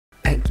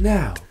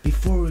Now,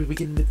 before we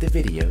begin with the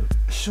video,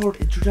 a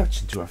short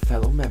introduction to our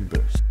fellow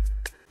members.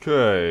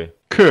 K.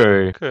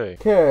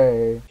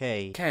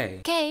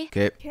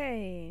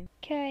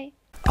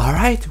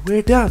 Alright,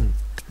 we're done.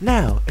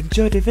 Now,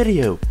 enjoy the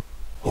video.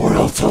 Or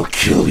else I'll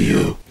kill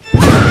you.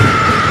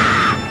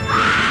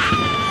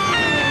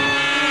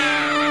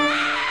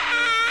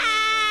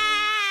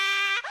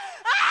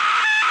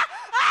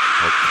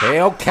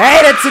 Okay,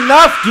 that's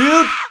enough,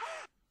 dude!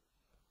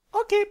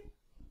 Okay.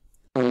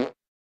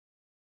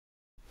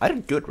 I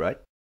did good, right?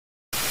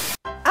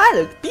 I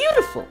look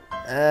beautiful!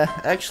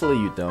 Actually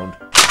you don't.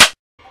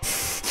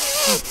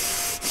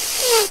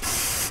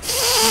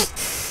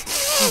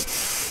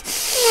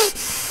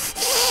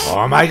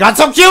 Oh my god,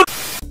 so cute!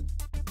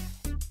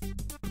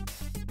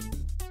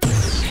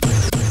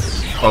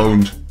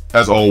 Owned,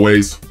 as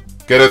always.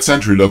 Get at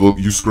sentry level,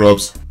 you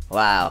scrubs.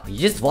 Wow, you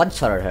just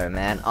one-shotted her,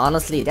 man.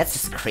 Honestly, that's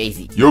just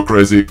crazy. You're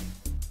crazy.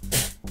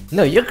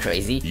 No, you're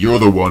crazy. You're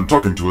the one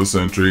talking to a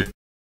sentry.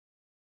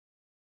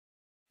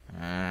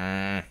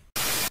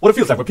 What it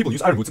feels like when people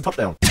use iron boots in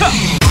touchdown.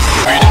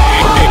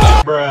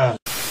 Bruh.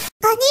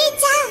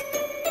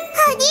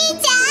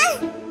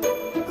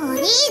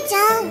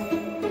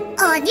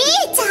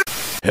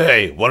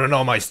 Hey, wanna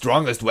know my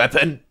strongest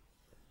weapon?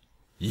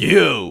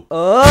 You!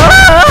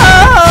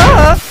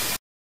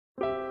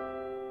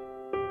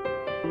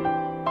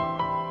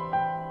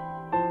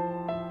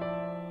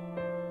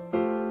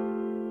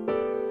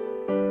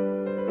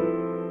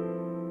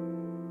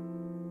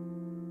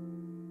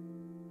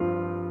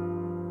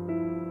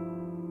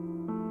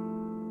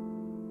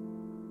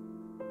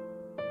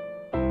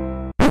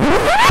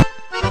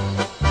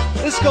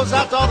 This goes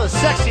out to all the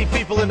sexy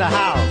people in the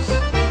house.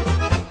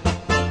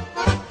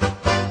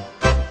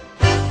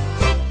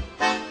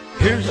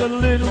 Here's a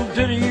little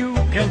ditty, you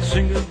can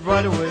sing it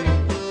right away.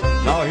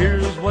 Now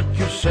here's what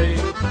you say,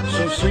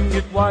 so sing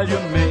it while you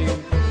may.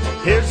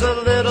 Here's a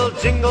little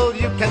jingle,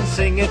 you can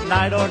sing it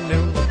night or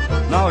noon.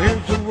 Now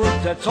here's the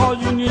word, that's all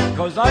you need,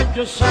 cause I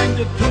just sang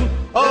the tune.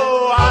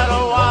 Oh, I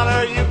don't want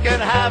her, you can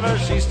have her,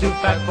 she's too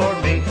fat for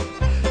me.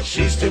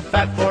 She's too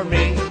fat for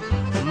me,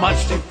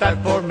 much too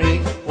fat for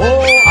me.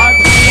 Oh, I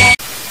don't want...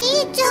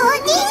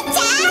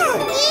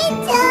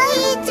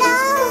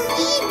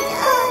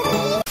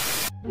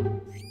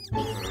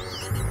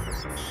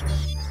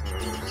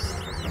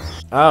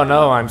 Oh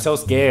no, I'm so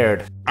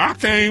scared. I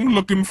came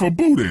looking for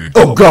booty.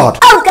 Oh god!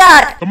 Oh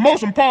god! The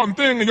most important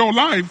thing in your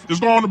life is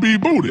going to be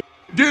booty.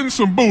 Getting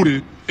some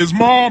booty is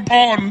more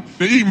important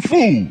than eating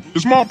food.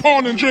 It's more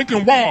important than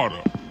drinking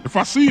water. If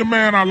I see a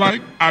man I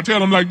like, I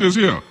tell him like this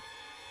here.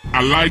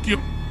 I like you,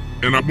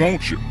 and I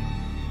want you.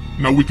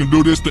 Now we can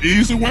do this the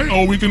easy way,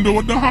 or we can do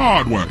it the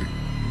hard way.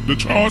 The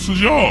choice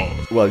is yours.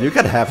 Well, you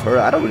can have her,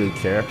 I don't really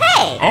care.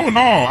 Hey! Oh no,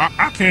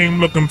 I came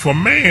looking for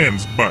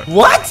man's butt.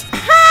 What?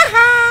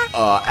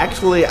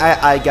 Actually,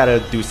 I gotta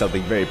do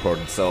something very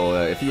important, so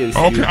if you...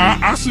 Okay,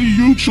 I see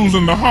you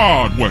choosing the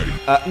hard way.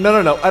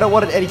 No, I don't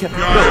want it any kind... No,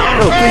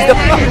 please don't...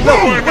 No,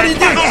 what are you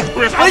doing?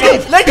 What are you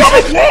doing? Let go of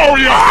it!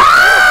 Warrior!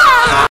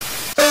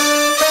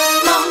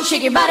 Come on,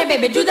 shake your body,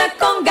 baby, do that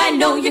conga.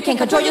 No, you can't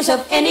control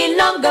yourself any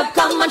longer.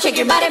 Come on, shake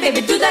your body,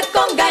 baby, do that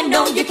conga.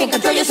 No, you can't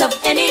control yourself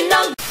any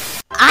longer.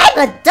 I'm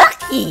a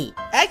ducky!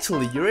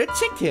 Actually, you're a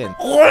chicken.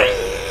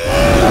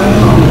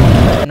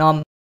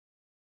 No.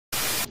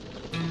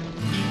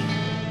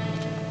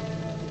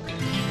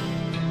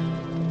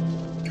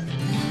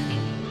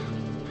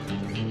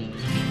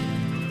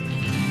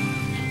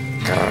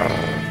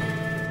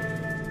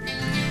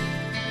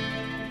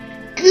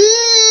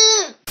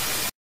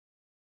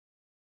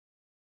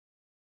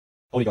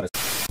 Oh, you got it.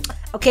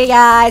 Okay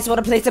guys,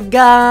 wanna play some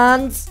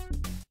guns?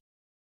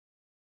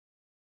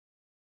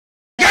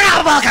 You're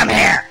not welcome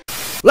here!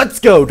 Let's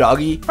go,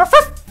 doggy.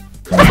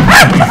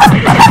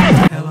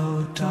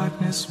 Hello,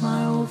 darkness,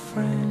 my old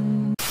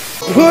friend.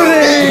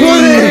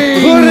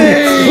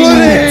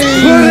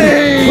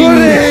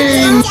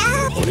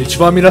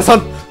 Konnichiwa,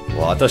 minasan.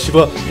 Watashi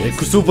wa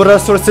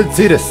Exobrastor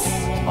Sensei desu.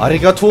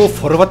 Arigatou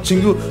for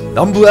watching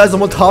DumB4 as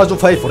Montage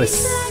 5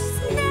 desu.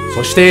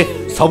 そして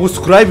サブ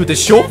スクライブで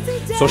しょ。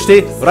そし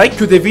てライ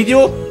クでビデ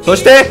オ。そ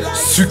して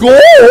すごーい。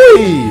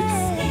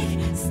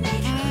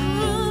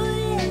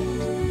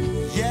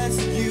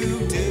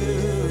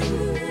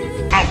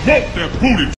I want that booty.